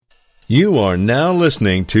You are now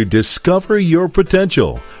listening to Discover Your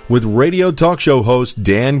Potential with radio talk show host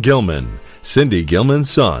Dan Gilman, Cindy Gilman's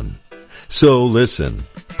son. So listen,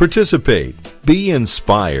 participate, be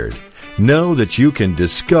inspired. Know that you can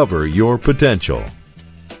discover your potential.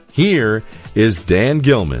 Here is Dan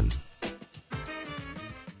Gilman.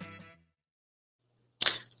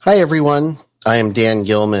 Hi, everyone. I am Dan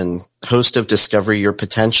Gilman, host of Discover Your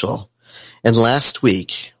Potential. And last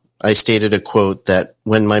week, I stated a quote that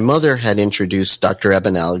when my mother had introduced Dr.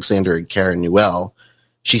 Eben Alexander and Karen Newell,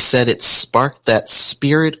 she said it sparked that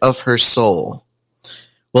spirit of her soul.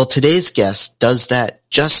 Well, today's guest does that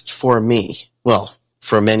just for me. Well,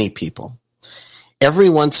 for many people.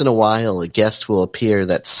 Every once in a while, a guest will appear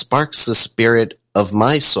that sparks the spirit of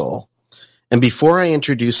my soul. And before I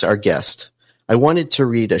introduce our guest, I wanted to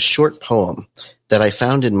read a short poem that I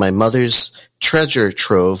found in my mother's treasure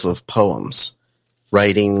trove of poems,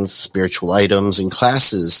 writings, spiritual items, and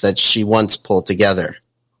classes that she once pulled together.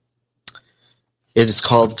 It is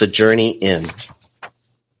called The Journey In.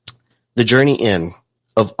 The Journey In.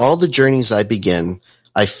 Of all the journeys I begin,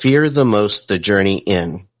 I fear the most the journey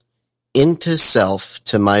in. Into self,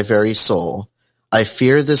 to my very soul, I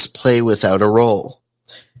fear this play without a role.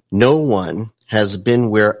 No one has been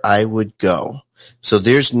where I would go, so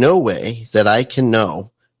there's no way that I can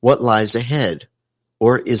know what lies ahead,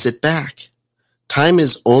 or is it back? Time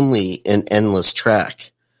is only an endless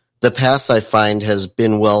track. The path I find has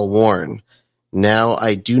been well worn. Now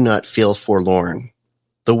I do not feel forlorn.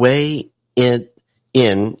 The way in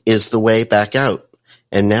is the way back out,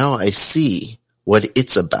 and now I see what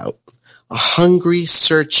it's about. A hungry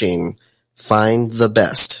searching, find the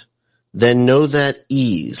best. Then know that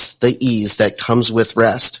ease, the ease that comes with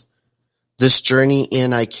rest. This journey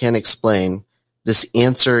in I can't explain. This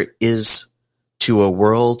answer is to a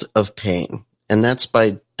world of pain. And that's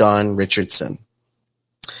by Don Richardson.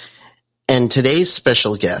 And today's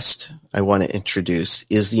special guest I want to introduce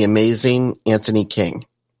is the amazing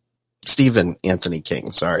Stephen Anthony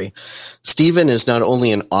King, sorry. Stephen is not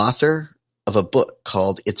only an author of a book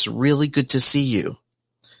called It's Really Good to See You.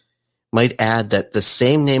 Might add that the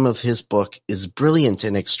same name of his book is brilliant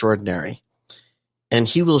and extraordinary. And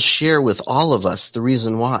he will share with all of us the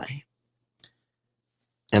reason why.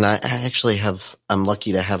 And I'm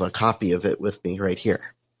lucky to have a copy of it with me right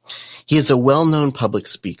here. He is a well-known public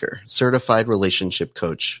speaker, certified relationship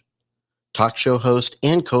coach, talk show host,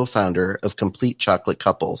 and co-founder of Complete Chocolate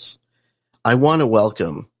Couples. I want to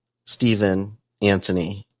welcome Stephen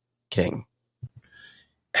Anthony King.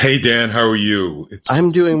 Hey, Dan, how are you?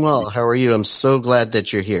 I'm doing well. How are you? I'm so glad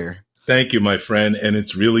that you're here. Thank you, my friend, and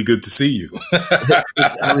it's really good to see you.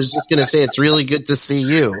 I was just going to say it's really good to see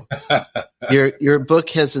you. Your book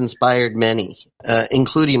has inspired many,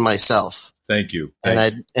 including myself. Thank you.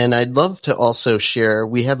 I'd love to also share.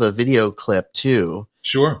 We have a video clip too.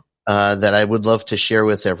 Sure. That I would love to share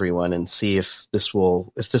with everyone and see if this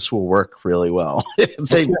will work really well. If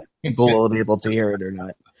people will be able to hear it or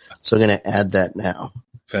not. So I'm going to add that now.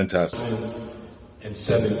 Fantastic. And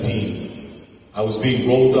 17. I was being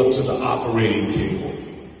rolled up to the operating table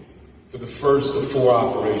for the first of 4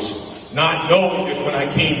 operations, not knowing if when I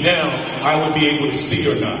came down, I would be able to see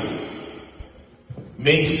or not.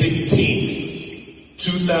 May 16th,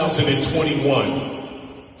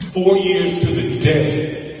 2021, 4 years to the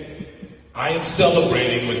day, I am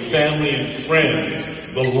celebrating with family and friends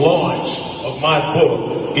the launch of my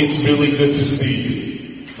book, It's Really Good to See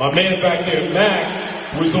You. My man back there,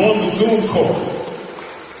 Mac, was on the Zoom call.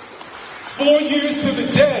 4 years to the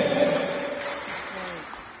day.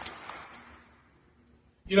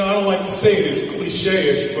 You know, I don't like to say it, it's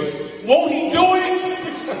cliche-ish, but won't he do it?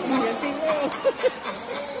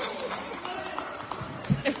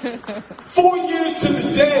 Yes, he will. 4 years to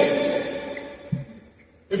the day.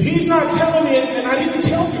 If he's not telling me, and I didn't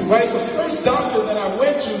tell you, right? The first doctor that I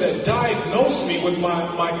went to that diagnosed me with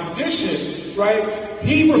my condition, right?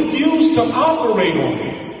 He refused to operate on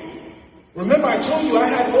me. Remember, I told you I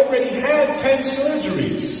had already had 10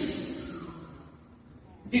 surgeries.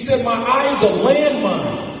 He said my eye's a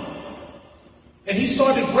landmine. And he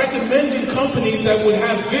started recommending companies that would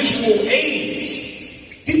have visual aids.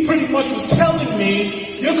 He pretty much was telling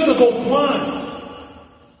me, you're going to go blind.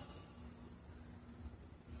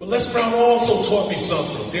 But Les Brown also taught me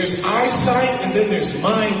something. There's eyesight and then there's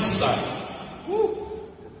mind sight.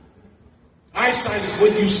 Eyesight is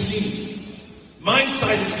what you see. Mind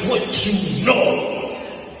sight is what you know.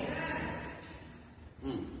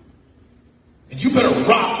 And you better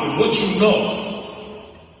rock with what you know.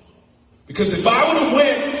 Because if I would have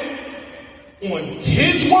went on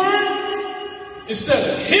his word instead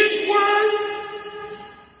of his word,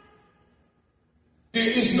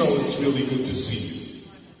 There is no "it's really good to see you."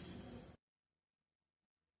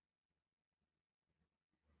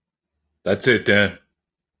 That's it, Dan.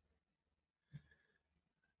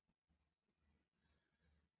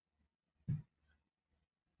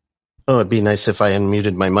 Oh, it'd be nice if I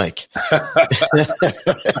unmuted my mic.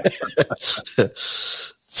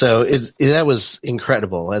 So that was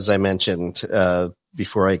incredible, as I mentioned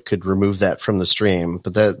before I could remove that from the stream.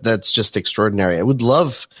 But that's just extraordinary. I would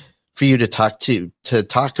love for you to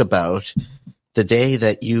talk about the day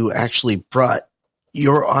that you actually brought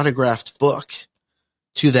your autographed book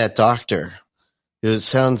to that doctor. It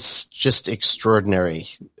sounds just extraordinary.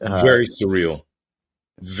 Very surreal.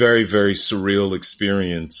 Very, very surreal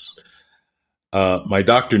experience. My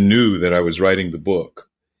doctor knew that I was writing the book,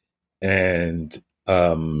 and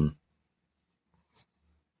I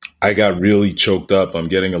got really choked up. I'm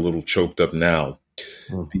getting a little choked up now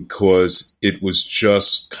because it was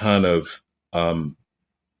just kind of,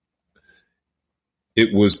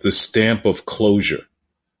 it was the stamp of closure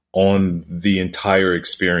on the entire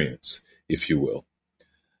experience, if you will.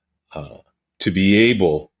 To be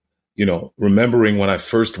able, remembering when I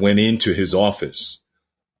first went into his office,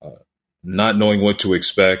 not knowing what to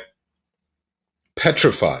expect,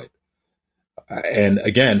 petrified. And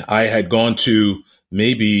again, I had gone to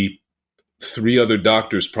maybe 3 other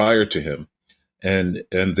doctors prior to him, and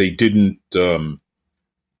they didn't,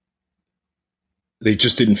 they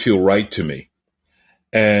just didn't feel right to me.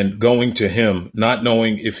 And going to him, not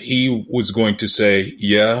knowing if he was going to say,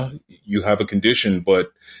 yeah, you have a condition,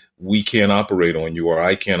 but we can't operate on you, or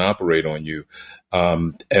I can't operate on you.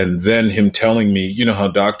 And then him telling me, you know how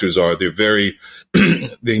doctors are, they're very,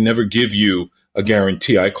 they never give you a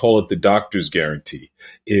guarantee. I call it the doctor's guarantee.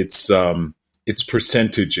 It's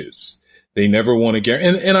percentages. They never want to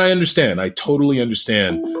guarantee. And I understand, I totally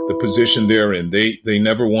understand the position they're in. They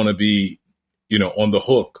never want to be, on the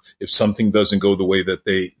hook if something doesn't go the way that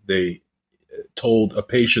they told a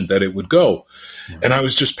patient that it would go. And I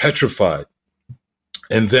was just petrified.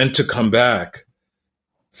 And then to come back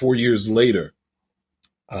 4 years later,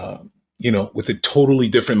 with a totally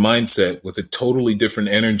different mindset, with a totally different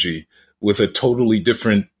energy, with a totally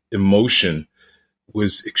different emotion,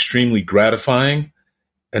 was extremely gratifying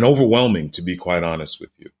and overwhelming, to be quite honest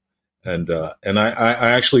with you. And I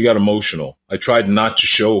actually got emotional. I tried not to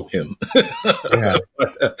show him,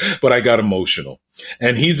 but I got emotional.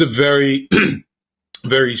 And he's a very,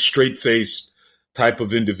 very straight-faced type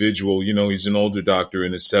of individual. He's an older doctor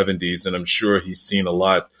in his 70s, and I'm sure he's seen a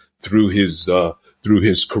lot through his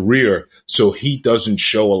career. So he doesn't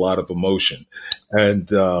show a lot of emotion. And,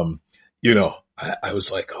 I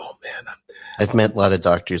was like, oh man, I've met a lot of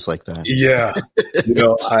doctors like that. Yeah.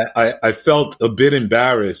 I felt a bit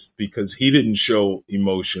embarrassed because he didn't show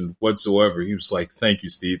emotion whatsoever. He was like, thank you,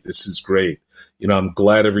 Steve. This is great. I'm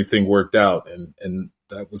glad everything worked out. And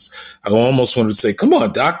that was, I almost wanted to say, come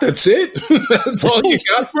on, doc, that's it. That's all you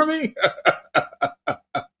got for me.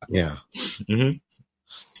 Yeah. Mm-hmm.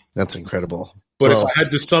 That's incredible. But if I had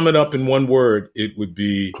to sum it up in one word, it would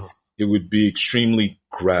be extremely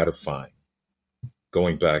gratifying.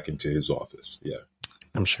 Going back into his office. Yeah.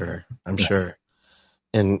 I'm sure.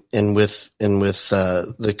 And with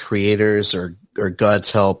the creators or God's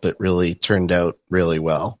help, it really turned out really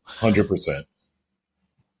well. 100%.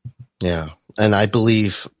 Yeah. And I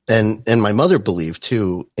believe, and my mother believed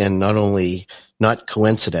too, and not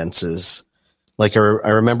coincidences. Like I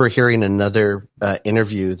remember hearing another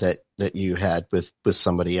interview that you had with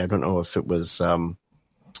somebody. I don't know if it was,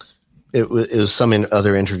 it was some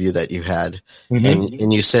other interview that you had,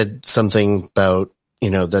 and you said something about,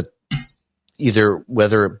 that either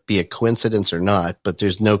whether it be a coincidence or not, but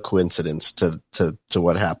there's no coincidence to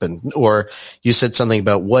what happened. Or you said something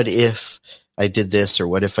about what if I did this or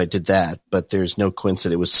what if I did that, but there's no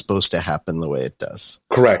coincidence. It was supposed to happen the way it does.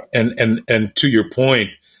 Correct. And to your point,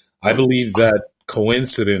 I believe that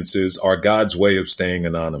coincidences are God's way of staying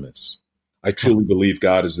anonymous. I truly believe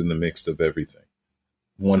God is in the mix of everything.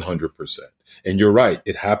 100%. And you're right.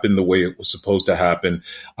 It happened the way it was supposed to happen.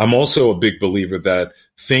 I'm also a big believer that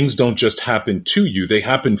things don't just happen to you. They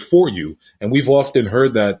happen for you. And we've often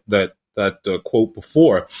heard that quote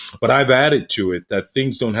before, but I've added to it that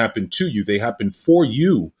things don't happen to you. They happen for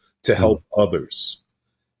you to help others.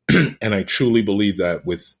 And I truly believe that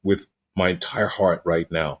with my entire heart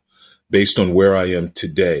right now, based on where I am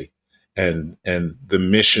today and the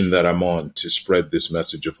mission that I'm on to spread this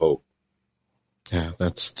message of hope. Yeah,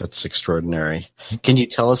 that's extraordinary. Can you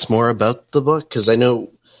tell us more about the book? Because I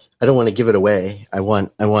know I don't want to give it away. I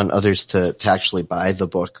want others to actually buy the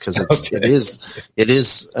book because it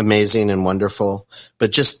is amazing and wonderful.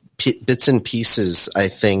 But just bits and pieces, I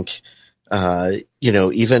think,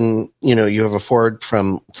 Even you have a forward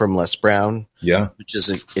from Les Brown, which is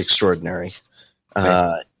extraordinary.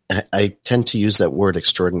 I tend to use that word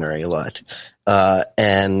extraordinary a lot,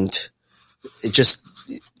 and it just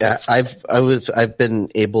I've been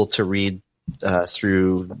able to read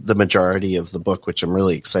through the majority of the book, which I'm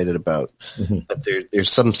really excited about. Mm-hmm. But there's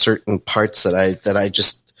some certain parts that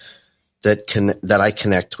I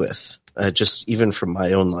connect with, just even from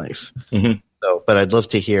my own life. Mm-hmm. So, but I'd love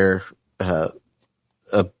to hear a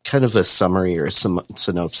kind of a summary or some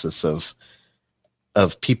synopsis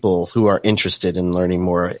of people who are interested in learning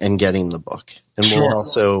more and getting the book. And sure. We'll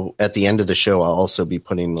also, at the end of the show, I'll also be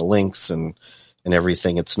putting the links and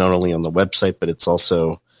everything. It's not only on the website, but it's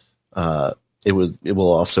also it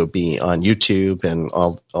will also be on YouTube and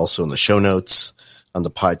also in the show notes on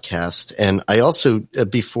the podcast. And I also,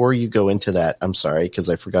 before you go into that, I'm sorry, because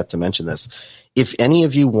I forgot to mention this. If any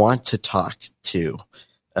of you want to talk to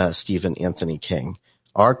Stephen Anthony King,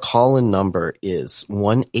 our call-in number is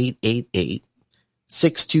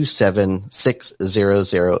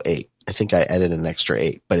 1-888-627-6008. I think I added an extra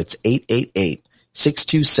 8, but it's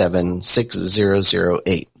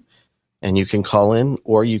 888-627-6008. And you can call in,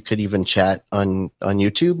 or you could even chat on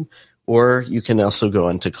YouTube, or you can also go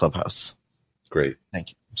into Clubhouse. Great.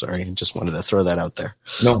 Thank you. Sorry, I just wanted to throw that out there.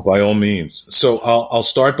 No, by all means. So I'll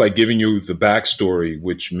start by giving you the backstory,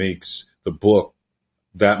 which makes the book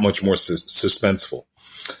that much more suspenseful.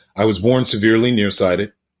 I was born severely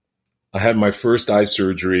nearsighted. I had my first eye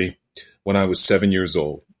surgery when I was 7 years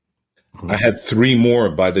old. Mm-hmm. I had 3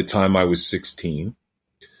 more by the time I was 16.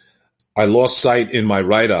 I lost sight in my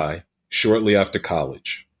right eye shortly after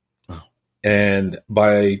college. Oh. And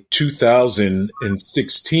by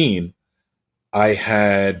 2016, I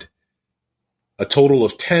had a total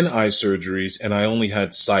of 10 eye surgeries, and I only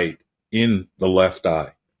had sight in the left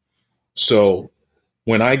eye. So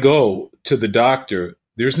when I go to the doctor,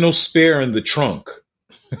 there's no spare in the trunk.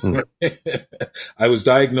 Mm. I was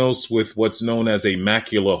diagnosed with what's known as a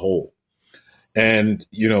macular hole. And,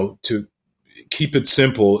 to keep it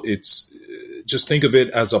simple, it's just think of it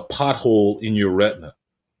as a pothole in your retina,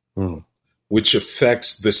 which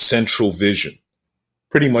affects the central vision,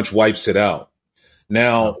 pretty much wipes it out.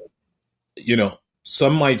 Now,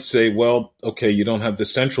 some might say, well, okay, you don't have the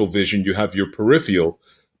central vision, you have your peripheral,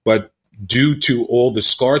 but due to all the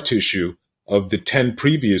scar tissue of the 10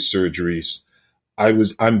 previous surgeries,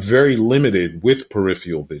 I'm very limited with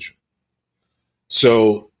peripheral vision.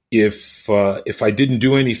 So if I didn't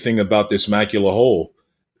do anything about this macular hole,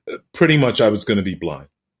 pretty much I was going to be blind.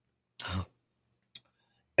 Oh.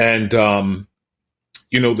 And,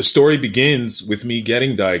 the story begins with me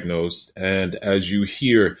getting diagnosed. And as you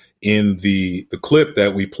hear in the clip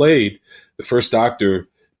that we played, the first doctor,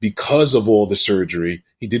 because of all the surgery,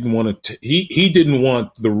 he didn't want he didn't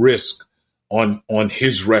want the risk on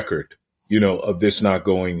his record, of this not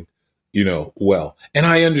going, well. And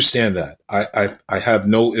I understand that. I have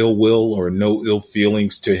no ill will or no ill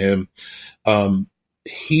feelings to him.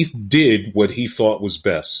 He did what he thought was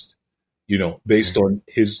best, based on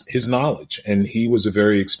his knowledge. And he was a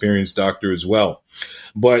very experienced doctor as well.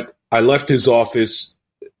 But I left his office,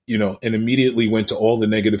 and immediately went to all the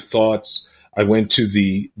negative thoughts. I went to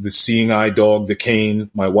the seeing eye dog, the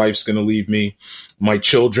cane. My wife's going to leave me. My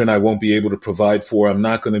children, I won't be able to provide for. I'm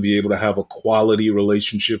not going to be able to have a quality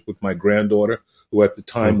relationship with my granddaughter, who at the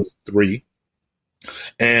time was 3.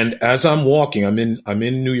 And as I'm walking, I'm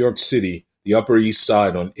in New York City, the Upper East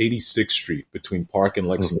Side on 86th Street between Park and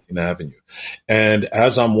Lexington Avenue. And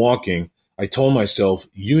as I'm walking, I told myself,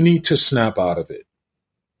 you need to snap out of it.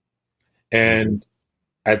 And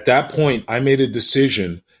at that point, I made a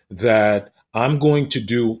decision that I'm going to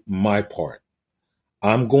do my part.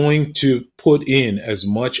 I'm going to put in as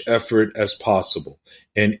much effort as possible.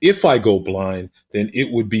 And if I go blind, then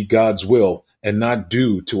it would be God's will and not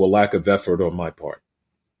due to a lack of effort on my part.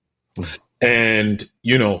 And,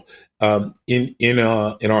 in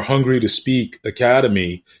our Hungry to Speak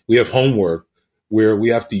Academy, we have homework where we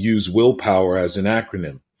have to use willpower as an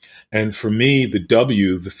acronym. And for me,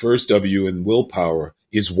 the first W in willpower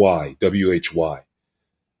is why, W-H-Y.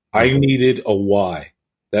 I needed a why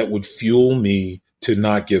that would fuel me to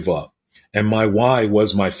not give up. And my why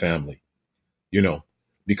was my family,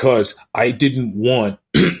 because I didn't want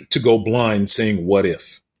to go blind saying, what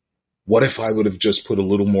if? What if I would have just put a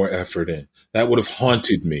little more effort in? That would have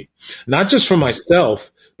haunted me, not just for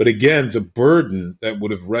myself, but again, the burden that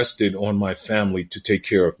would have rested on my family to take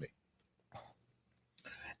care of me.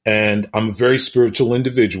 And I'm a very spiritual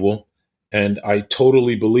individual, and I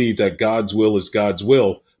totally believe that God's will is God's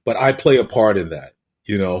will, but I play a part in that.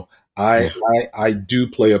 I do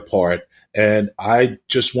play a part, And I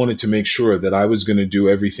just wanted to make sure that I was going to do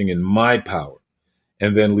everything in my power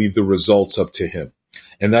and then leave the results up to him.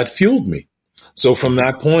 And that fueled me. So from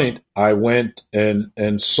that point, I went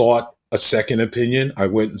and sought a second opinion. I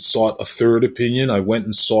went and sought a third opinion. I went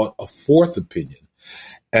and sought a fourth opinion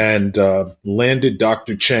and landed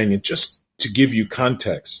Dr. Cheng. And just to give you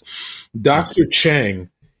context, Dr. Cheng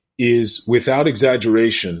is, without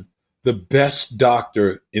exaggeration, the best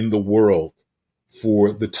doctor in the world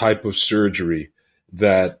for the type of surgery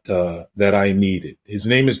that I needed. His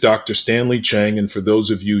name is Dr. Stanley Cheng, and for those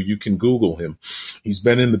of you, you can Google him. He's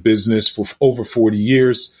been in the business for over 40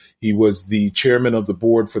 years. He was the chairman of the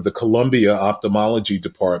board for the Columbia Ophthalmology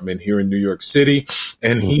Department here in New York City,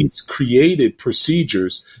 and he's created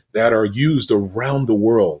procedures that are used around the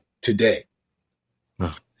world today.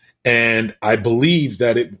 And I believe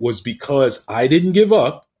that it was because I didn't give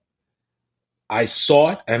up. I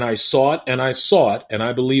sought and I sought and I sought, and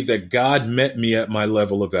I believe that God met me at my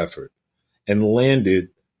level of effort and landed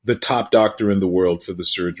the top doctor in the world for the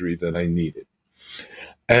surgery that I needed.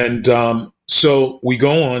 And so we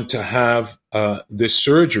go on to have this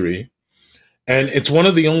surgery, and it's one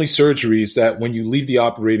of the only surgeries that when you leave the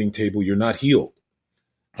operating table, you're not healed.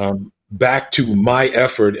 Back to my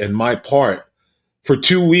effort and my part, for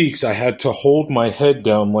 2 weeks, I had to hold my head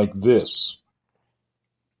down like this,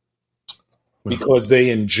 because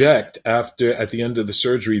they inject at the end of the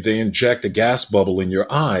surgery, they inject a gas bubble in your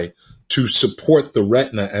eye to support the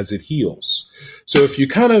retina as it heals. So if you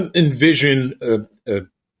kind of envision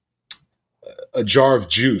a jar of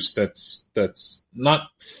juice that's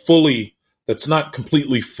not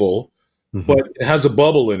completely full, but it has a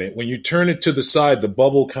bubble in it. When you turn it to the side, the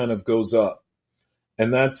bubble kind of goes up.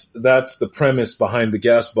 And that's the premise behind the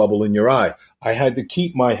gas bubble in your eye. I had to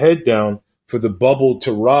keep my head down for the bubble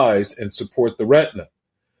to rise and support the retina.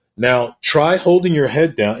 Now, try holding your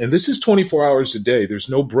head down. And this is 24 hours a day. There's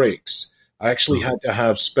no breaks. I actually had to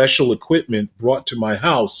have special equipment brought to my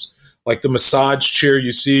house, like the massage chair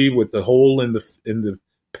you see with the hole in the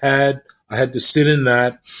pad. I had to sit in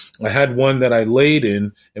that. I had one that I laid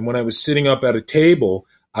in. And when I was sitting up at a table,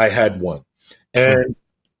 I had one. And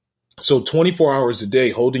so 24 hours a day,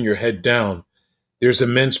 holding your head down, there's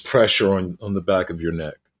immense pressure on the back of your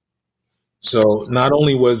neck. So not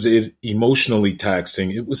only was it emotionally taxing,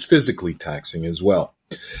 it was physically taxing as well.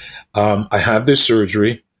 I have this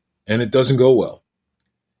surgery and it doesn't go well.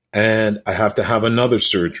 And I have to have another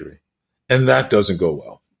surgery and that doesn't go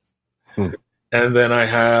well. And then I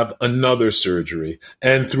have another surgery.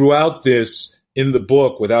 And throughout this, in the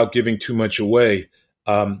book, without giving too much away,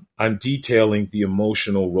 I'm detailing the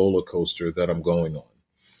emotional roller coaster that I'm going on.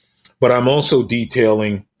 But I'm also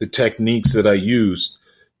detailing the techniques that I used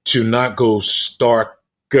to not go stark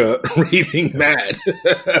raving mad.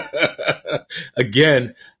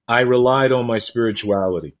 Again, I relied on my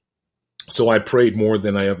spirituality. So I prayed more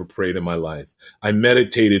than I ever prayed in my life. I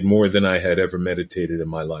meditated more than I had ever meditated in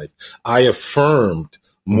my life. I affirmed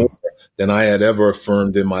more than I had ever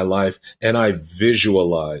affirmed in my life. And I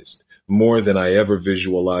visualized more than I ever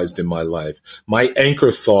visualized in my life. My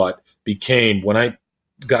anchor thought became, when I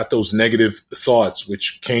got those negative thoughts,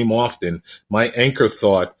 which came often, my anchor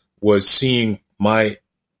thought was seeing my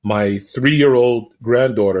 3-year-old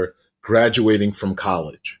granddaughter graduating from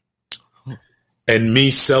college and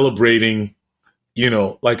me celebrating,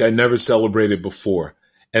 like I never celebrated before.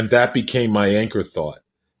 And that became my anchor thought,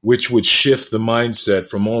 which would shift the mindset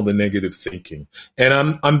from all the negative thinking.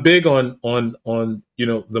 And I'm big on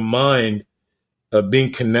the mind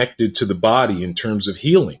being connected to the body in terms of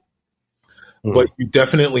healing. But you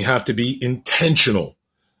definitely have to be intentional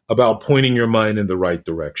about pointing your mind in the right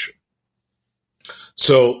direction.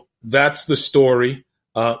 So that's the story.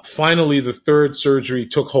 Finally, the third surgery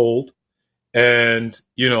took hold. And,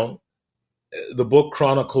 the book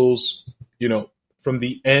chronicles, from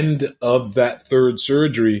the end of that third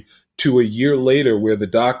surgery to a year later, where the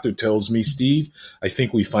doctor tells me, Steve, I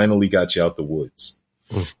think we finally got you out the woods.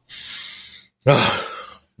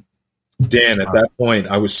 Dan, at that point,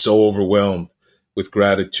 I was so overwhelmed with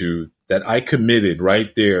gratitude that I committed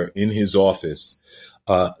right there in his office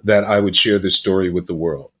that I would share this story with the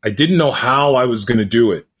world. I didn't know how I was going to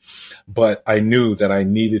do it, but I knew that I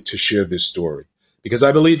needed to share this story because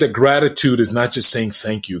I believe that gratitude is not just saying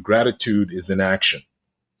thank you. Gratitude is an action,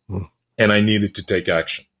 and I needed to take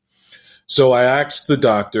action. So I asked the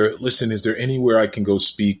doctor, listen, is there anywhere I can go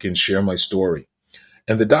speak and share my story?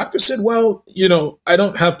 And the doctor said, well, I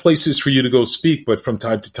don't have places for you to go speak, but from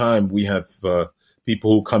time to time we have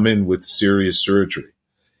people who come in with serious surgery.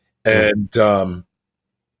 And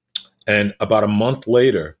about a month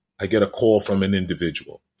later, I get a call from an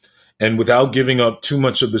individual. And without giving up too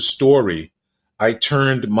much of the story, I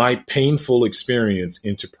turned my painful experience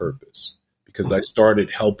into purpose because I started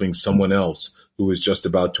helping someone else who was just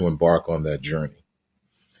about to embark on that journey.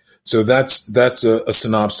 So that's a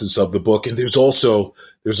synopsis of the book. And there's also,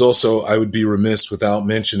 I would be remiss without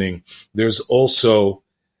mentioning, there's also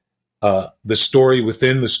the story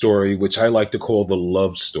within the story, which I like to call the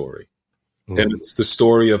love story. And it's the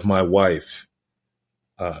story of my wife,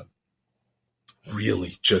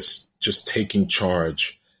 really just taking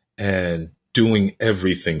charge and doing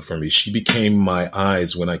everything for me. She became my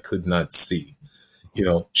eyes when I could not see. You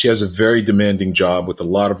know, she has a very demanding job with a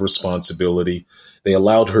lot of responsibility. They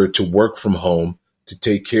allowed her to work from home to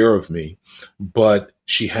take care of me, but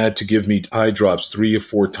she had to give me eye drops 3 or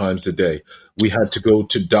 4 times a day. We had to go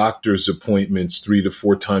to doctor's appointments 3 to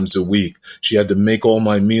 4 times a week. She had to make all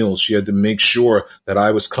my meals. She had to make sure that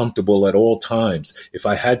I was comfortable at all times. If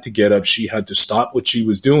I had to get up, she had to stop what she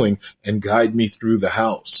was doing and guide me through the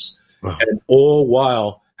house. Wow. And all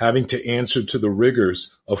while having to answer to the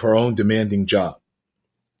rigors of her own demanding job.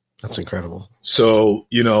 That's incredible. So,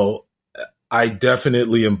 you know, I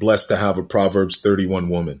definitely am blessed to have a Proverbs 31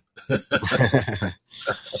 woman.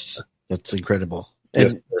 That's incredible.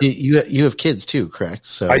 And yes, you have kids too, correct?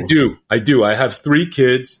 So I do. I have 3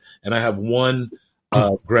 kids, and I have 1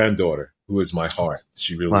 granddaughter who is my heart.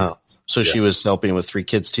 She really is. So she was helping with 3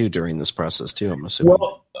 kids too during this process too, I'm assuming.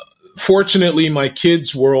 Well, fortunately, my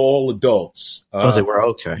kids were all adults. They were?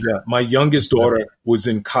 Okay. Yeah. My youngest daughter was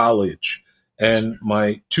in college, and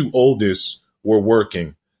my 2 oldest were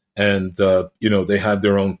working. And, you know, they had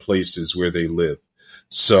their own places where they live.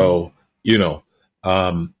 So, you know,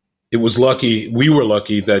 we were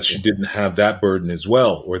lucky that she didn't have that burden as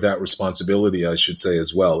well, or that responsibility, I should say,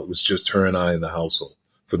 as well. It was just her and I in the household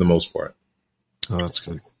for the most part. Oh, that's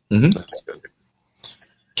good. Mm-hmm. That's good.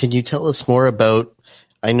 Can you tell us more about,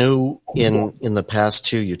 I know in the past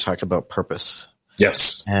too, you talk about purpose.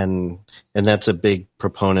 Yes. And that's a big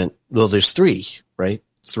proponent. Well, there's 3, right?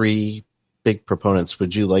 3 big proponents.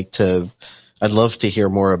 Would you like to, I'd love to hear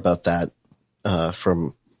more about that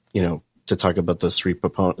from, you know, to talk about those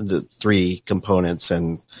 3 components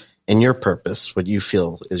and your purpose, what you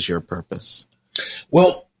feel is your purpose.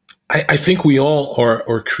 Well, I think we all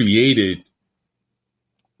are created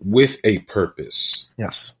with a purpose.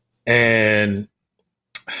 Yes. And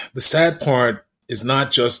the sad part is not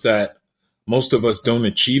just that most of us don't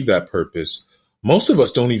achieve that purpose. Most of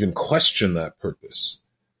us don't even question that purpose.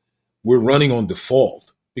 We're running on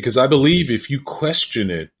default, because I believe if you question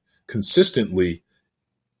it consistently,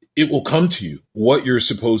 it will come to you what you're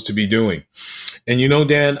supposed to be doing. And, you know,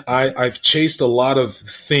 Dan, I've chased a lot of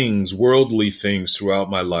things, worldly things throughout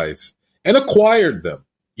my life, and acquired them,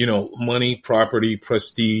 you know, money, property,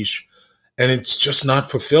 prestige, and it's just not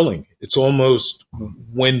fulfilling. It's almost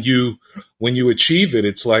when you achieve it,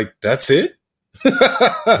 it's like, that's it.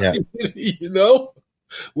 Yeah. You know?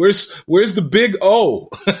 Where's the big O?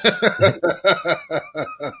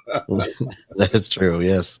 That is true.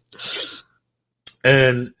 Yes.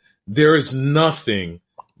 And there is nothing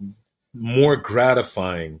more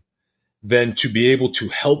gratifying than to be able to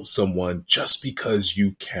help someone just because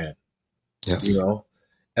you can. Yes. You know,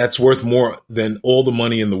 that's worth more than all the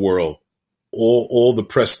money in the world, all the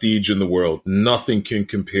prestige in the world. Nothing can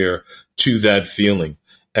compare to that feeling.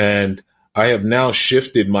 And I have now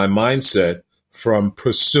shifted my mindset from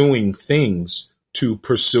pursuing things to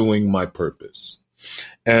pursuing my purpose.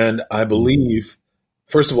 And I believe,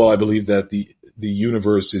 first of all, I believe that the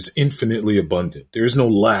universe is infinitely abundant. There is no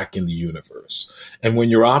lack in the universe. And when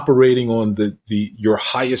you're operating on your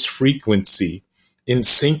highest frequency in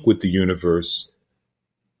sync with the universe,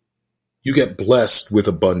 you get blessed with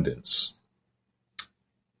abundance.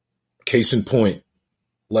 Case in point,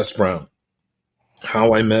 Les Brown.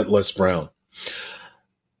 How I met Les Brown.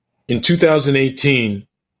 In 2018,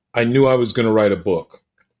 I knew I was going to write a book.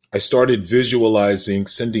 I started visualizing,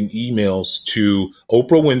 sending emails to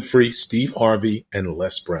Oprah Winfrey, Steve Harvey, and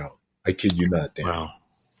Les Brown. I kid you not, Dan. Wow.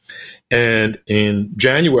 And in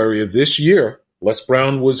January of this year, Les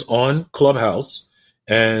Brown was on Clubhouse.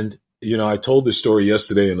 And, you know, I told this story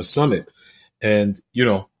yesterday in a summit. And, you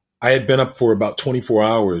know, I had been up for about 24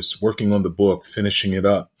 hours working on the book, finishing it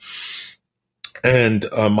up. And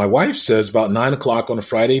my wife says about 9:00 on a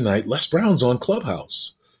Friday night, Les Brown's on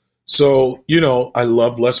Clubhouse. So, you know, I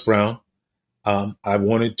love Les Brown. I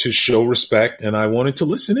wanted to show respect and I wanted to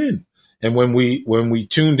listen in. And when we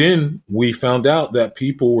tuned in, we found out that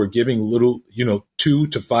people were giving little, 2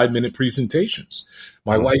 to 5 minute presentations.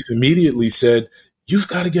 My wife immediately said, "You've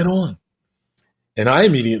got to get on." And I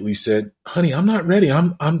immediately said, "Honey, I'm not ready.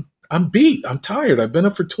 I'm beat. I'm tired. I've been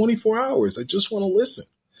up for 24 hours. I just want to listen."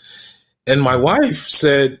 And my wife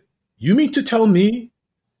said, "You mean to tell me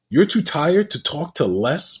you're too tired to talk to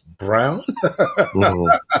Les Brown?"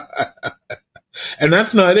 And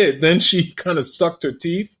that's not it. Then she kind of sucked her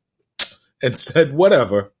teeth and said,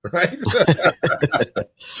 "Whatever," right?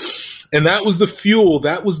 And that was the fuel.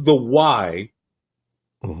 That was the why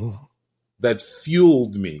that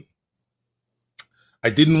fueled me. I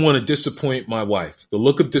didn't want to disappoint my wife. The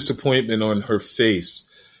look of disappointment on her face,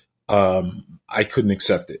 I couldn't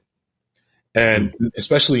accept it. And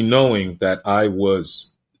especially knowing that I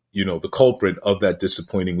was, the culprit of that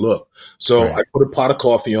disappointing look. So I put a pot of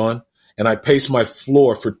coffee on and I paced my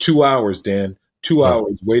floor for 2 hours, Dan, 2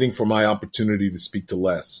 hours waiting for my opportunity to speak to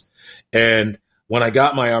Les. And when I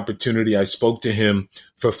got my opportunity, I spoke to him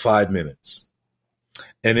for 5 minutes.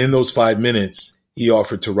 And in those 5 minutes, he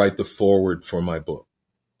offered to write the foreword for my book.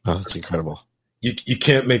 Oh, that's incredible. You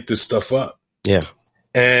can't make this stuff up. Yeah.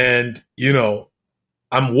 And,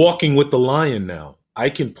 I'm walking with the lion now. I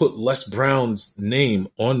can put Les Brown's name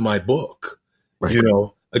on my book. Right.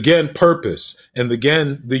 Again, purpose. And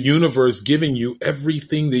again, the universe giving you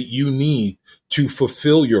everything that you need to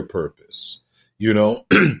fulfill your purpose.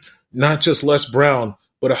 Not just Les Brown,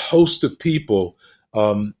 but a host of people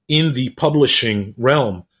in the publishing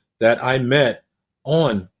realm that I met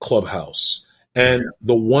on Clubhouse, and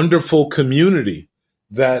the wonderful community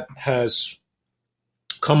that has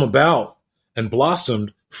come about and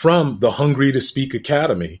blossomed from the Hungry to Speak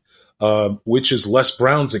Academy, which is Les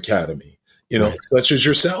Brown's Academy, such as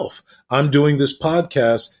yourself. I'm doing this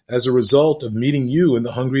podcast as a result of meeting you in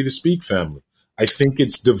the Hungry to Speak family. I think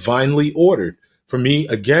it's divinely ordered for me,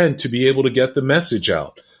 again, to be able to get the message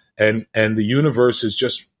out. And the universe is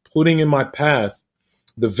just putting in my path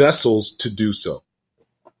the vessels to do so.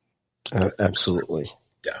 Absolutely.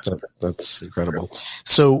 Yeah. That's incredible.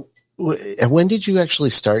 So when did you actually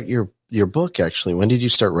start your book, actually? When did you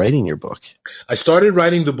start writing your book? I started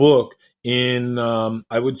writing the book in,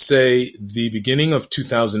 I would say, the beginning of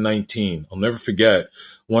 2019. I'll never forget,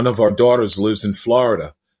 one of our daughters lives in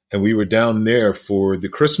Florida, and we were down there for the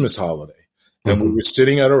Christmas holiday. And we were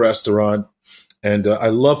sitting at a restaurant. And I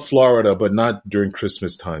love Florida, but not during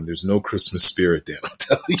Christmas time. There's no Christmas spirit there, I'll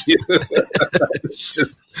tell you.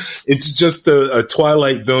 It's just a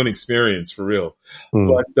Twilight Zone experience for real.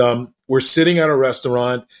 But we're sitting at a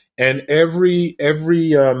restaurant, and every at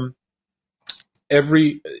the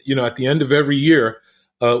end of every year,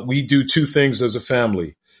 we do two things as a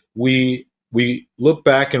family. We look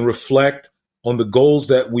back and reflect on the goals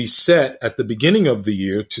that we set at the beginning of the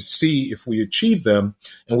year to see if we achieve them.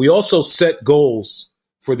 And we also set goals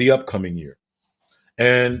for the upcoming year.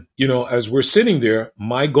 And, as we're sitting there,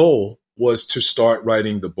 my goal was to start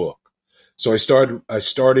writing the book. So I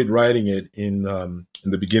started writing it in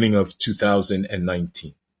the beginning of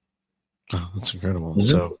 2019. Oh, that's incredible.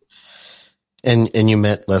 So, and you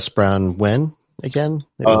met Les Brown when again?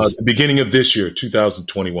 The beginning of this year,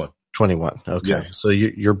 2021. 21. Okay. Yeah. So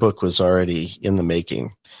your book was already in the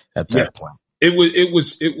making at that point. It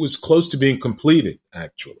was close to being completed,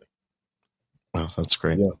 actually. Oh, that's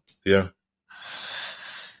great. Yeah.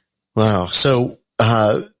 Wow. So,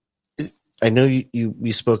 I know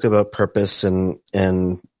we spoke about purpose and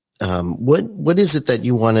what is it that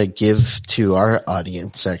you want to give to our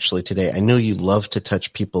audience actually today? I know you love to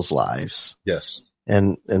touch people's lives. Yes.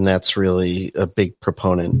 And that's really a big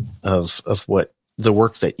proponent of what the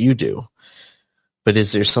work that you do, but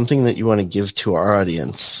is there something that you want to give to our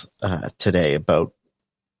audience today about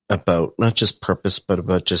not just purpose, but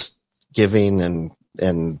about just giving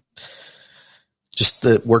and just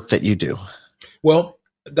the work that you do? Well,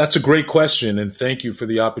 that's a great question, and thank you for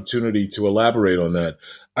the opportunity to elaborate on that.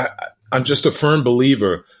 I'm just a firm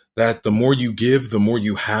believer that the more you give, the more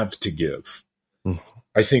you have to give.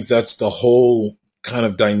 I think that's the whole kind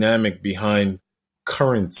of dynamic behind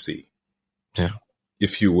currency. Yeah.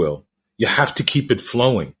 If you will. You have to keep it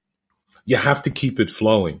flowing. You have to keep it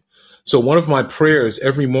flowing. So one of my prayers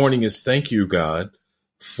every morning is, thank you, God,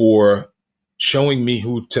 for showing me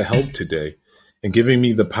who to help today and giving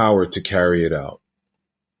me the power to carry it out.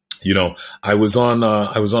 I was on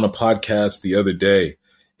a podcast the other day,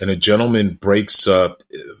 and a gentleman breaks up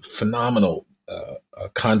phenomenal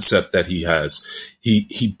concept that he has.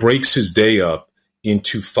 He breaks his day up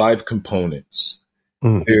into 5 components.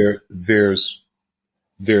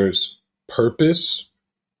 There's purpose,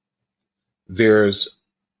 there's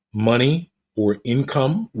money or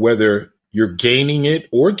income, whether you're gaining it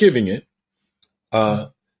or giving it.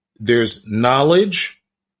 There's knowledge,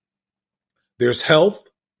 there's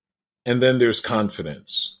health, and then there's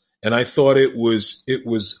confidence. And I thought it was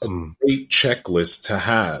a great checklist to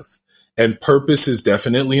have. And purpose is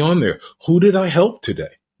definitely on there. Who did I help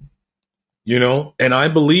today? And I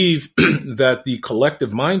believe that the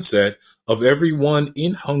collective mindset of everyone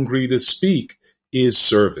in Hungry to Speak is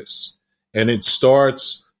service. And it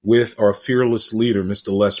starts with our fearless leader,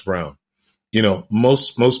 Mr. Les Brown.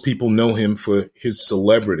 Most people know him for his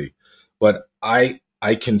celebrity, but I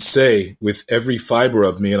can say with every fiber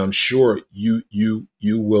of me, and I'm sure you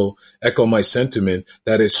will echo my sentiment,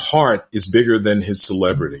 that his heart is bigger than his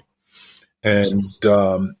celebrity. And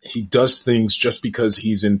he does things just because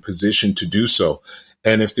he's in position to do so.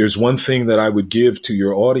 And if there's one thing that I would give to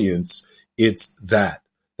your audience, it's that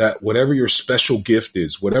whatever your special gift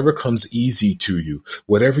is, whatever comes easy to you,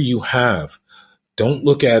 whatever you have, don't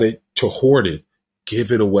look at it to hoard it.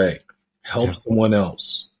 Give it away. Help someone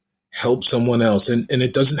else. Help someone else. And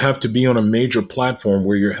it doesn't have to be on a major platform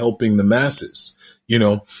where you're helping the masses.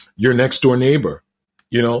 Your next door neighbor,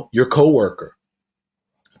 your coworker.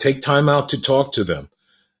 Take time out to talk to them.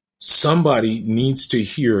 Somebody needs to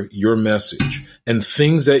hear your message and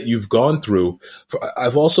things that you've gone through.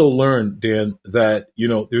 I've also learned, Dan, that,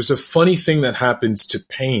 there's a funny thing that happens to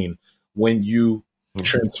pain when you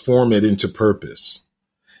transform it into purpose.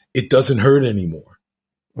 It doesn't hurt anymore.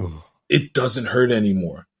 It doesn't hurt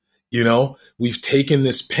anymore. We've taken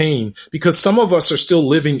this pain because some of us are still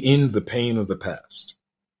living in the pain of the past.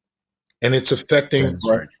 And it's affecting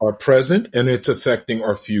our present, and it's affecting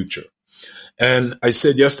our future. And I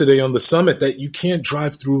said yesterday on the summit that you can't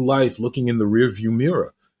drive through life looking in the rearview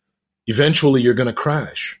mirror. Eventually, you're going to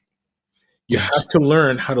crash. You have to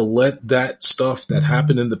learn how to let that stuff that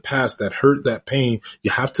happened in the past, that hurt, that pain,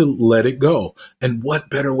 you have to let it go. And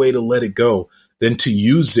what better way to let it go than to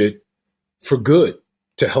use it for good,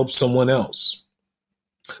 to help someone else?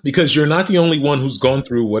 Because you're not the only one who's gone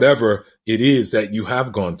through whatever it is that you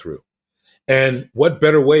have gone through. And what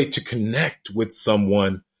better way to connect with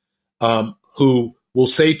someone who will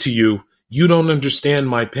say to you, you don't understand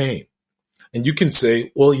my pain. And you can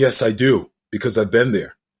say, well, yes, I do, because I've been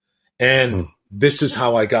there. And this is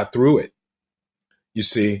how I got through it, you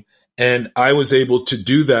see. And I was able to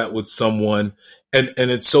do that with someone. And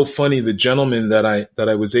it's so funny. The gentleman that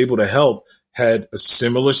I was able to help had a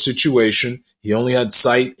similar situation. He only had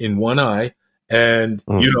sight in one eye. And,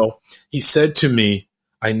 he said to me,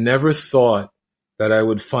 I never thought that I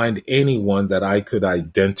would find anyone that I could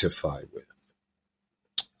identify with.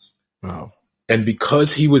 Wow. And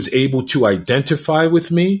because he was able to identify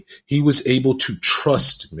with me, he was able to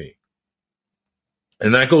trust me.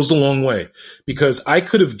 And that goes a long way, because I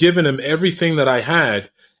could have given him everything that I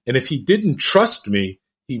had. And if he didn't trust me,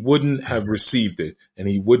 he wouldn't have received it and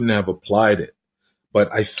he wouldn't have applied it.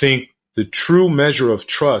 But I think the true measure of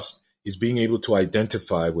trust is being able to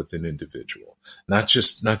identify with an individual, not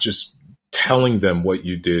just telling them what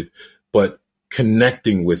you did, but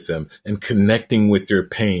connecting with them and connecting with their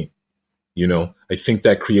pain. I think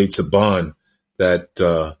that creates a bond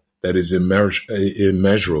that is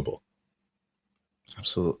immeasurable.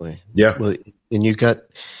 Absolutely. Yeah. Well, and you got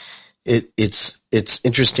it. It's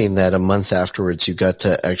interesting that a month afterwards you got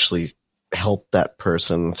to actually help that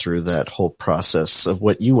person through that whole process of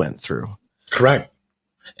what you went through. Correct.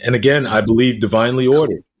 And again, I believe divinely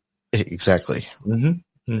ordered. Exactly.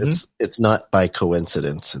 Mm-hmm. Mm-hmm. It's not by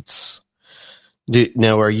coincidence.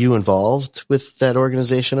 Now, are you involved with that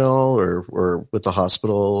organization at all, or with the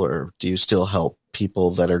hospital, or do you still help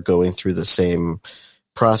people that are going through the same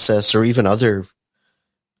process, or even other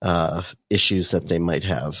issues that they might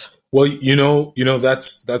have? Well,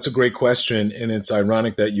 that's a great question, and it's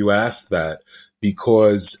ironic that you asked that,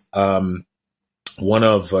 because one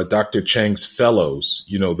of Dr. Chang's fellows,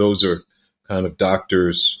 those are kind of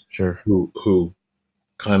doctors who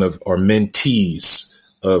kind of are mentees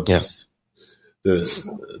of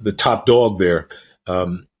the top dog there.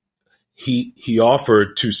 He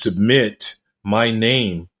offered to submit my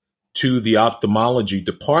name to the ophthalmology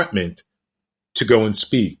department to go and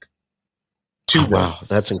speak to them. Wow,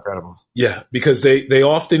 that's incredible. Yeah, because they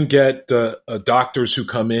often get doctors who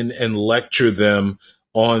come in and lecture them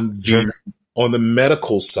on the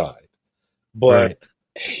medical side, but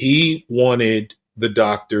he wanted the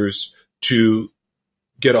doctors to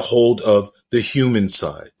get a hold of the human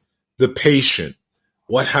side, the patient.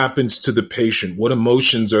 What happens to the patient? What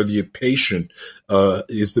emotions are the patient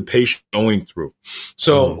is the patient going through?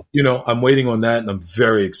 So, I'm waiting on that, and I'm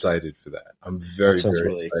very excited for that. I'm very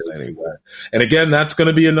really excited for that. And again, that's going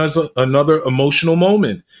to be another emotional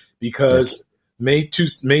moment, because May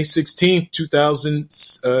 16th,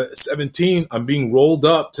 2017, I'm being rolled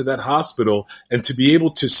up to that hospital, and to be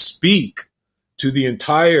able to speak to the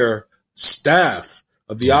entire staff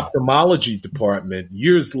of the ophthalmology department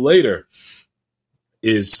years later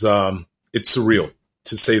is it's surreal,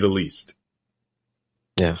 to say the least.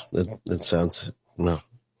 Yeah, that sounds no.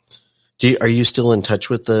 Are you still in touch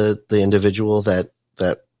with the individual that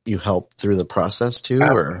you helped through the process too?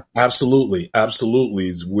 Or absolutely.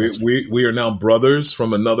 We are now brothers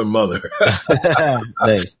from another mother.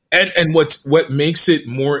 Nice. And what makes it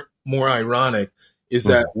more ironic is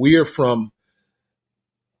that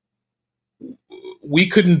we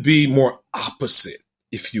couldn't be more opposite,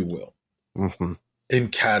 if you will, in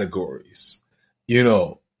categories,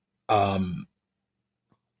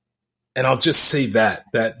 and I'll just say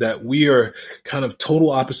that we are kind of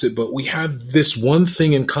total opposite, but we have this one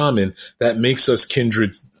thing in common that makes us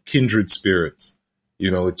kindred spirits.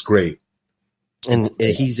 It's great. And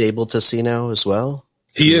he's able to see now as well?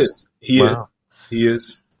 He is. Wow. He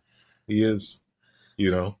is.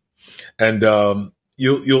 And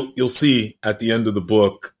you'll see at the end of the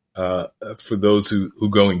book, for those who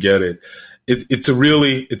go and get it, it's a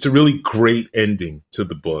really great ending to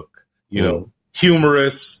the book.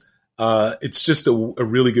 Humorous. It's just a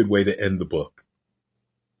really good way to end the book.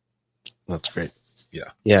 That's great. Yeah.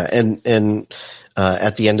 Yeah. And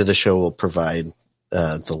at the end of the show, we'll provide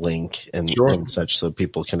the link and such so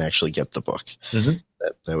people can actually get the book. Mm-hmm.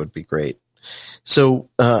 That would be great. So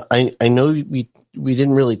I know we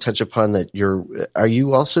didn't really touch upon that. Are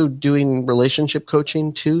you also doing relationship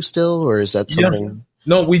coaching too still, or is that something? Yeah.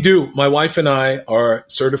 No, we do. My wife and I are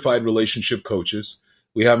certified relationship coaches.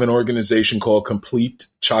 We have an organization called Complete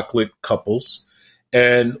Chocolate Couples,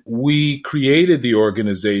 and we created the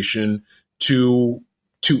organization to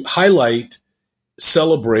highlight,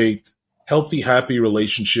 celebrate healthy, happy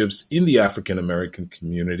relationships in the African American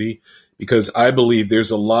community, because I believe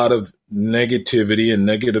there's a lot of negativity and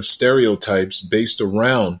negative stereotypes based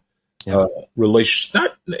around not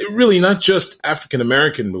just African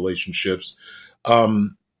American relationships,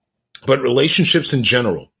 but relationships in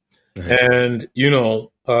general. And,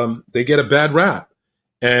 they get a bad rap,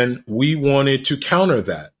 and we wanted to counter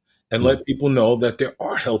that and let people know that there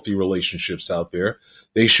are healthy relationships out there.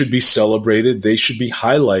 They should be celebrated. They should be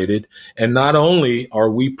highlighted. And not only are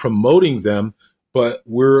we promoting them, but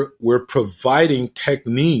we're providing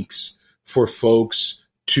techniques for folks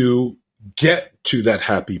to get to that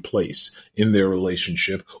happy place in their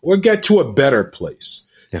relationship or get to a better place.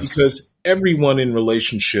 Yes. Because everyone in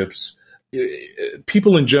relationships,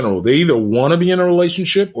 people in general, they either want to be in a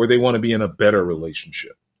relationship or they want to be in a better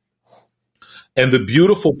relationship. And the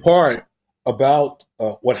beautiful part about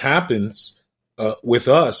what happens with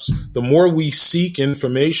us, the more we seek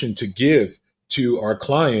information to give to our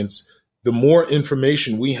clients, the more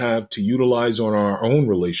information we have to utilize on our own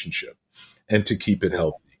relationship and to keep it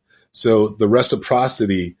healthy. So the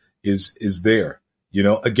reciprocity is there,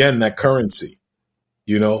 again, that currency.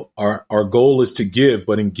 Our goal is to give,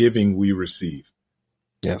 but in giving, we receive.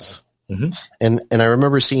 Yes. Mm-hmm. And I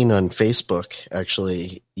remember seeing on Facebook,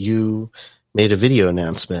 actually, you made a video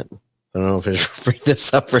announcement. I don't know if I should bring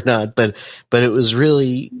this up or not, but it was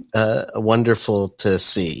really wonderful to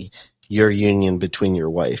see your union between your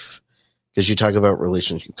wife, because you talk about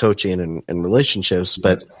relationship coaching and relationships,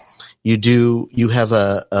 but you have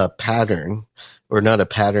a pattern, or not a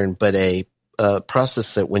pattern, but a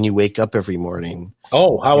process that when you wake up every morning.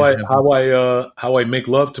 Oh, how I make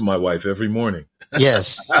love to my wife every morning.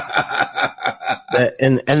 Yes.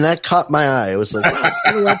 And that caught my eye. I was like, wow,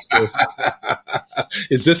 what's this?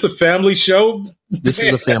 Is this a family show? This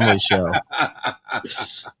is a family show.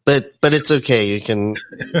 But it's okay. You can.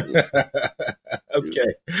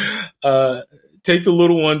 Okay. Take the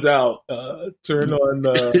little ones out. Turn on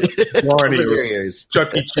Barney or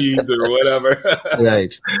Chuck E. Cheese or whatever.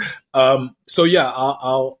 Right. So yeah,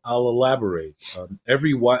 I'll elaborate.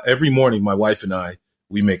 Every morning, my wife and I,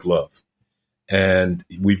 we make love, and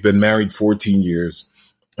we've been married 14 years,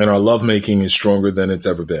 and our lovemaking is stronger than it's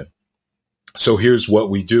ever been. So here's what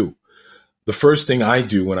we do. The first thing I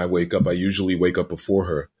do when I wake up, I usually wake up before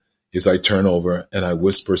her, is I turn over and I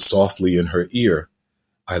whisper softly in her ear,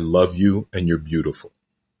 "I love you and you're beautiful."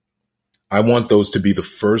 I want those to be the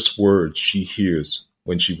first words she hears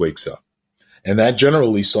when she wakes up. And that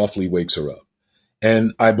generally softly wakes her up.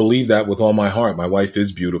 And I believe that with all my heart. My wife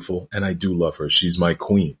is beautiful and I do love her. She's my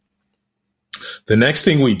queen. The next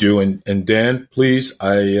thing we do, and Dan, please,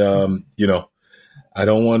 I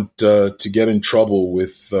don't want to get in trouble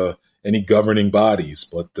with any governing bodies,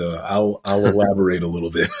 but I'll elaborate a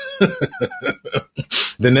little bit.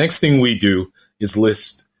 The next thing we do is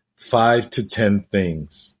list 5 to 10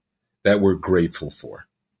 things that we're grateful for.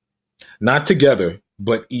 Not together,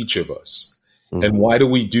 but each of us. Mm-hmm. And why do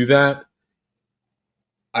we do that?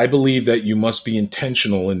 I believe that you must be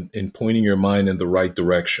intentional in pointing your mind in the right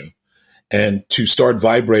direction. And to start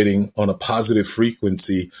vibrating on a positive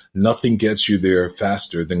frequency, nothing gets you there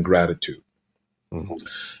faster than gratitude. Mm-hmm.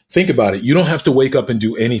 Think about it. You don't have to wake up and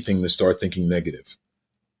do anything to start thinking negative.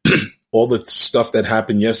 All the stuff that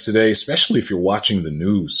happened yesterday, especially if you're watching the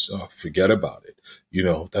news, forget about it.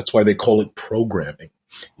 That's why they call it programming.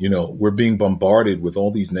 We're being bombarded with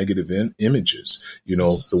all these negative images.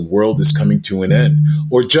 The world is coming to an end,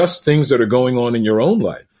 or just things that are going on in your own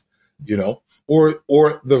life, or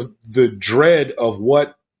the dread of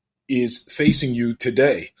what is facing you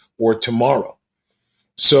today or tomorrow.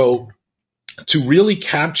 So to really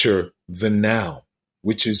capture the now,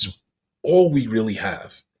 which is all we really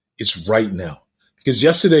have, is right now, because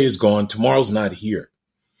yesterday is gone. Tomorrow's not here.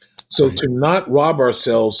 So to not rob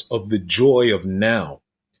ourselves of the joy of now,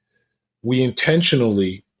 we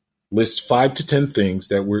intentionally list 5 to 10 things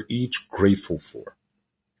that we're each grateful for.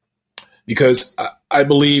 Because I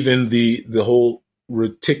believe in the whole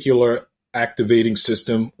reticular activating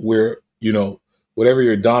system where, whatever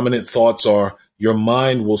your dominant thoughts are, your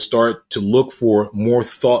mind will start to look for more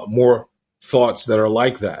thoughts that are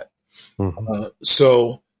like that. Mm-hmm.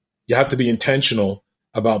 So you have to be intentional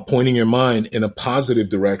about pointing your mind in a positive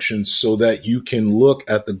direction so that you can look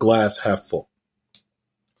at the glass half full.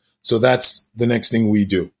 So that's the next thing we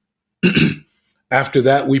do. After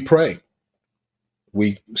that, we pray.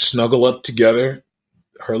 We snuggle up together,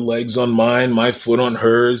 her legs on mine, my foot on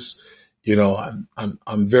hers.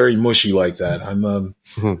 I'm very mushy like that. I'm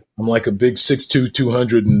like a big 6'2",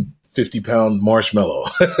 250-pound marshmallow.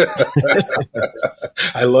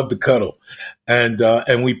 I love to cuddle,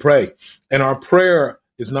 and we pray. And our prayer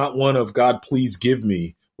is not one of God, please give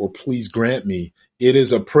me or please grant me. It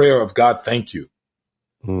is a prayer of God, thank you.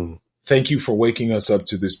 Thank you for waking us up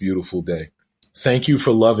to this beautiful day. Thank you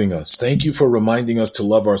for loving us. Thank you for reminding us to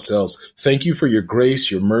love ourselves. Thank you for your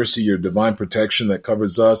grace, your mercy, your divine protection that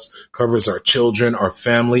covers us, covers our children, our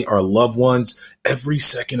family, our loved ones, every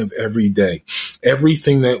second of every day.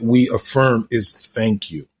 Everything that we affirm is thank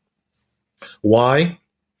you. Why?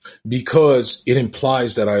 Because it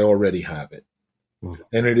implies that I already have it.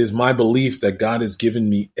 And it is my belief that God has given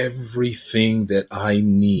me everything that I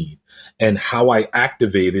need. And how I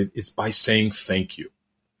activate it is by saying thank you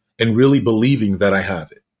and really believing that I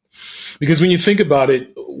have it. Because when you think about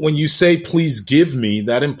it, when you say, please give me,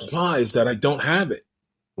 that implies that I don't have it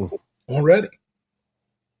already.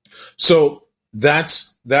 So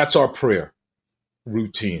that's our prayer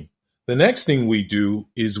routine. The next thing we do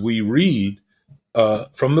is we read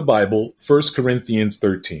from the Bible, 1 Corinthians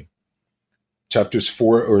 13. Verses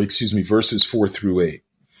 4 through 8.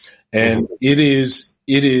 And it is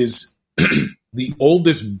the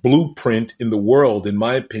oldest blueprint in the world, in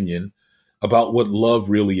my opinion, about what love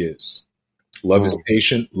really is. Love is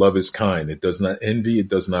patient. Love is kind. It does not envy. It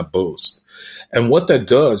does not boast. And what that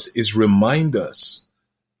does is remind us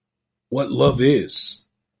what love is,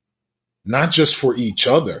 not just for each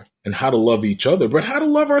other and how to love each other, but how to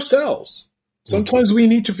love ourselves. Sometimes we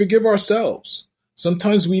need to forgive ourselves.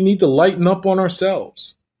 Sometimes we need to lighten up on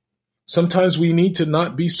ourselves. Sometimes we need to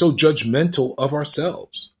not be so judgmental of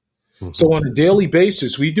ourselves. So on a daily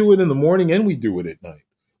basis, we do it in the morning and we do it at night.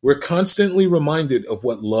 We're constantly reminded of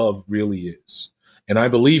what love really is. And I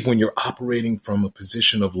believe when you're operating from a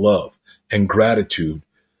position of love and gratitude,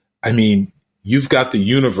 I mean, you've got the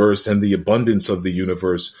universe and the abundance of the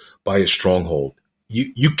universe by a stronghold.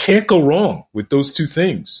 You can't go wrong with those two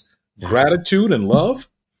things. Gratitude and love.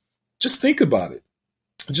 Just think about it.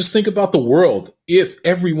 Just think about the world if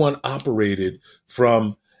everyone operated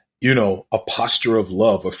from, a posture of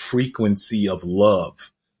love, a frequency of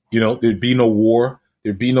love. There'd be no war.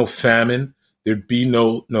 There'd be no famine. There'd be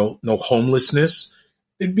no homelessness.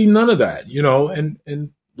 There'd be none of that,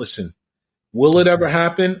 and listen, will it ever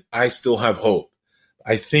happen? I still have hope.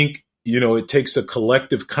 I think, it takes a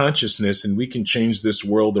collective consciousness and we can change this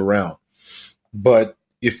world around. But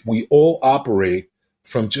if we all operate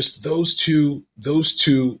from just those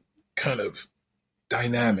two kind of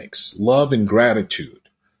dynamics, love and gratitude,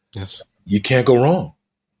 yes, you can't go wrong.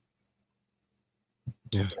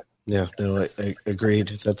 Yeah, no, I agreed.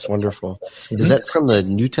 That's wonderful. Is that from the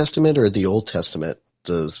New Testament or the Old Testament,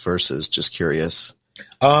 those verses? Just curious.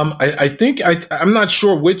 I think I'm not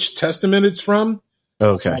sure which testament it's from.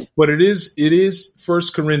 Okay. But it is 1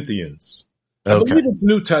 Corinthians. I believe it's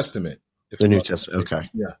New Testament. The New Testament. Okay.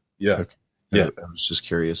 Yeah. Okay. Yeah. I was just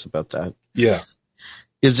curious about that. Yeah.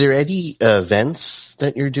 Is there any events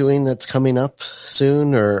that you're doing that's coming up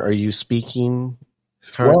soon, or are you speaking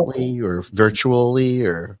currently or virtually,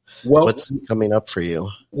 or what's coming up for you?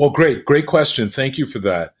 Well, great question. Thank you for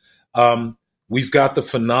that. We've got the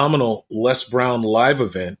phenomenal Les Brown live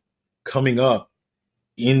event coming up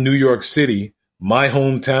in New York City, my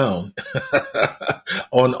hometown,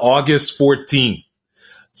 on August 14th.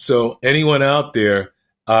 So anyone out there,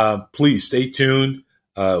 please stay tuned.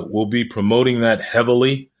 We'll be promoting that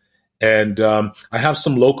heavily. And I have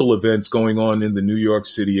some local events going on in the New York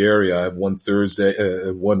City area. I have one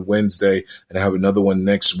one Wednesday, and I have another one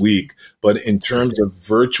next week. But in terms of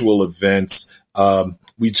virtual events,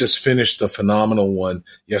 we just finished a phenomenal one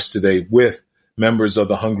yesterday with members of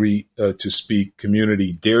the Hungry to Speak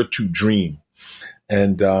community, Dare to Dream.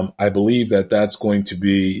 And I believe that that's going to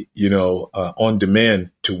be, on demand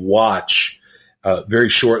to watch very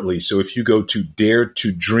shortly. So if you go to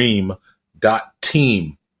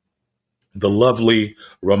daretodream.team, the lovely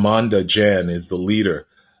Ramanda Jan is the leader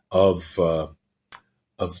of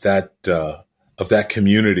that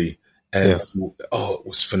community. And yes. It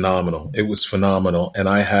was phenomenal. It was phenomenal. And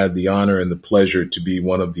I had the honor and the pleasure to be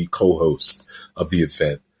one of the co-hosts of the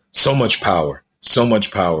event. So much power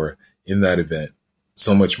in that event.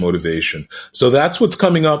 So much motivation. So that's what's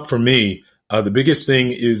coming up for me. The biggest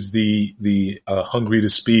thing is the Hungry to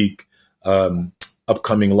Speak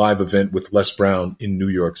upcoming live event with Les Brown in New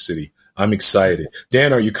York City. I'm excited.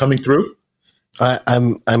 Dan, are you coming through?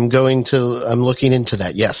 I'm looking into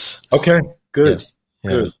that. Yes. Okay. Good. Yes.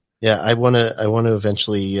 Yeah. Good. Yeah. I want to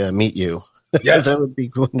eventually meet you. Yes. That would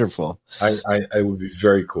be wonderful. I would be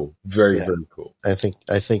very cool. Very cool. I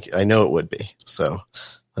know it would be. So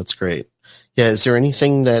that's great. Yeah. Is there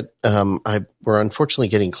anything that we're unfortunately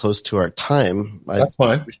getting close to our time? That's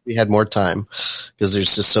fine. I wish we had more time because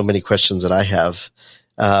there's just so many questions that I have.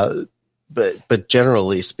 But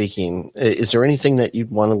generally speaking, is there anything that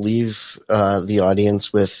you'd want to leave the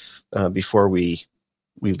audience with before we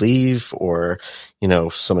leave, or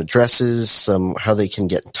some addresses, how they can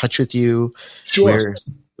get in touch with you? Sure,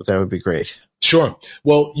 that would be great. Sure.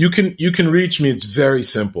 Well, you can reach me. It's very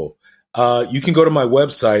simple. You can go to my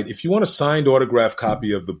website if you want a signed autographed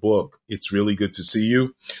copy of the book. It's Really Good to See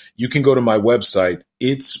You. You can go to my website.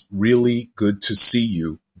 It's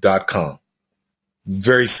reallygoodtosee.you.com.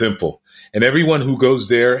 Very simple. And everyone who goes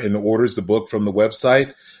there and orders the book from the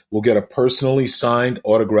website will get a personally signed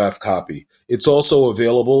autographed copy. It's also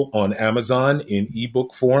available on Amazon in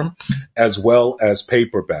ebook form as well as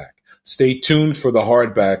paperback. Stay tuned for the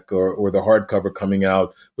hardback or the hardcover coming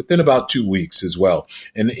out within about 2 weeks as well.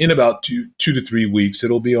 And in about 2 to 3 weeks,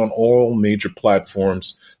 it'll be on all major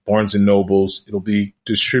platforms, Barnes & Nobles. It'll be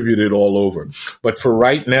distributed all over. But for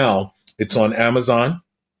right now, it's on Amazon.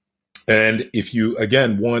 And if you,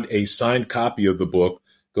 again, want a signed copy of the book,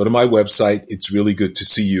 go to my website. It's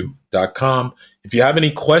reallygoodtosee.you.com. If you have any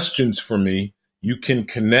questions for me, you can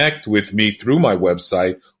connect with me through my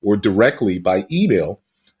website or directly by email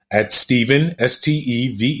at Steven,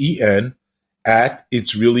 Steven, at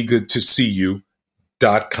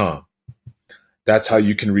itsreallygoodtosee.com. That's how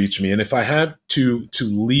you can reach me. And if I had to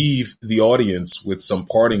leave the audience with some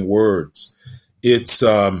parting words, it's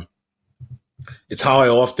how I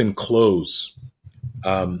often close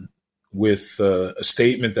with a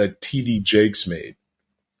statement that T.D. Jakes made.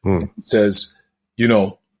 It says,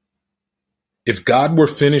 if God were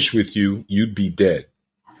finished with you, you'd be dead.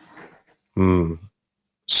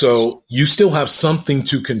 So you still have something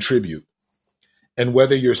to contribute. And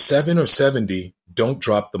whether you're 7 or 70, don't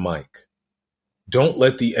drop the mic. Don't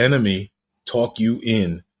let the enemy talk you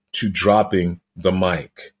in to dropping the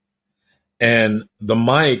mic. And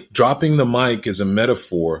dropping the mic is a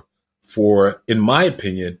metaphor for, in my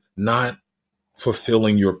opinion, not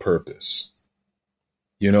fulfilling your purpose.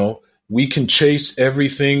 We can chase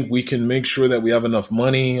everything. We can make sure that we have enough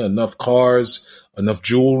money, enough cars, enough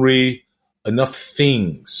jewelry, enough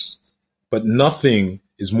things, but nothing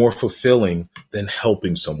is more fulfilling than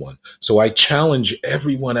helping someone. So I challenge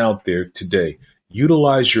everyone out there today,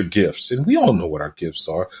 utilize your gifts. And we all know what our gifts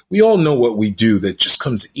are. We all know what we do that just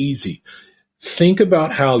comes easy. Think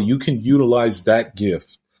about how you can utilize that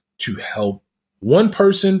gift to help one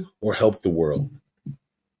person or help the world.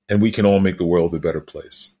 And we can all make the world a better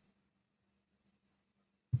place.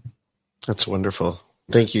 That's wonderful.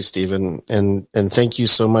 Thank you, Stephen. And thank you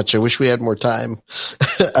so much. I wish we had more time.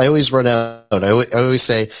 I always run out. I always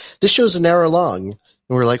say, this show's an hour long. And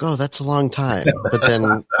we're like, oh, that's a long time. But then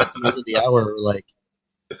at the end of the hour, we're like,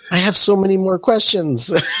 I have so many more questions.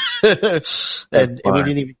 and we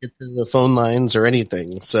didn't even get to the phone lines or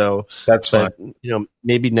anything. So that's fine.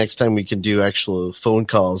 Maybe next time we can do actual phone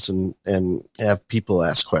calls and have people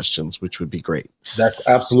ask questions, which would be great. That's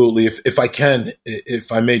absolutely.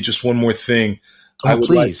 If I may, just one more thing.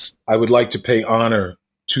 Please. I would like to pay honor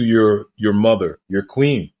to your mother, your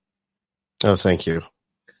queen. Oh, thank you.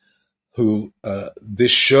 Who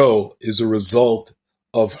this show is a result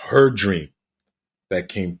of her dream that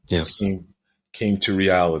came Yes. came to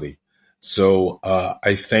reality. So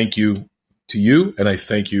I thank you to you, and I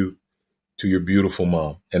thank you to your beautiful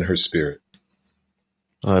mom and her spirit.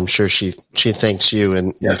 I'm sure she thanks you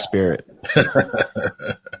in spirit.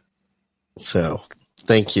 So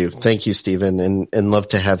thank you, Stephen, and love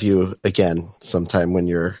to have you again sometime when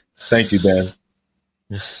you're. Thank you, Dan.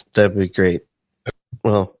 That'd be great.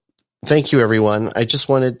 Well, thank you, everyone. I just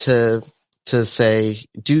wanted to say,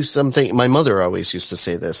 do something. My mother always used to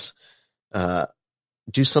say this: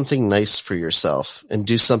 do something nice for yourself and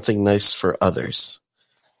do something nice for others.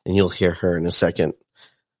 And you'll hear her in a second.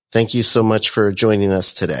 Thank you so much for joining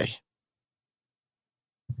us today.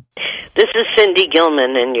 This is Cindy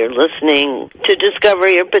Gilman, and you're listening to Discover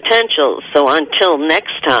Your Potential. So until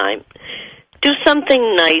next time, do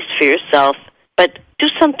something nice for yourself, but do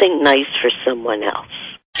something nice for someone else.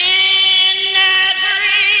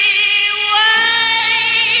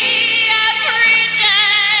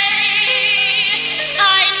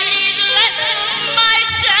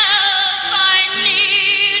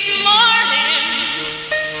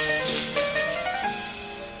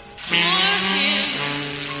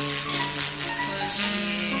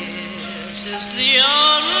 Is the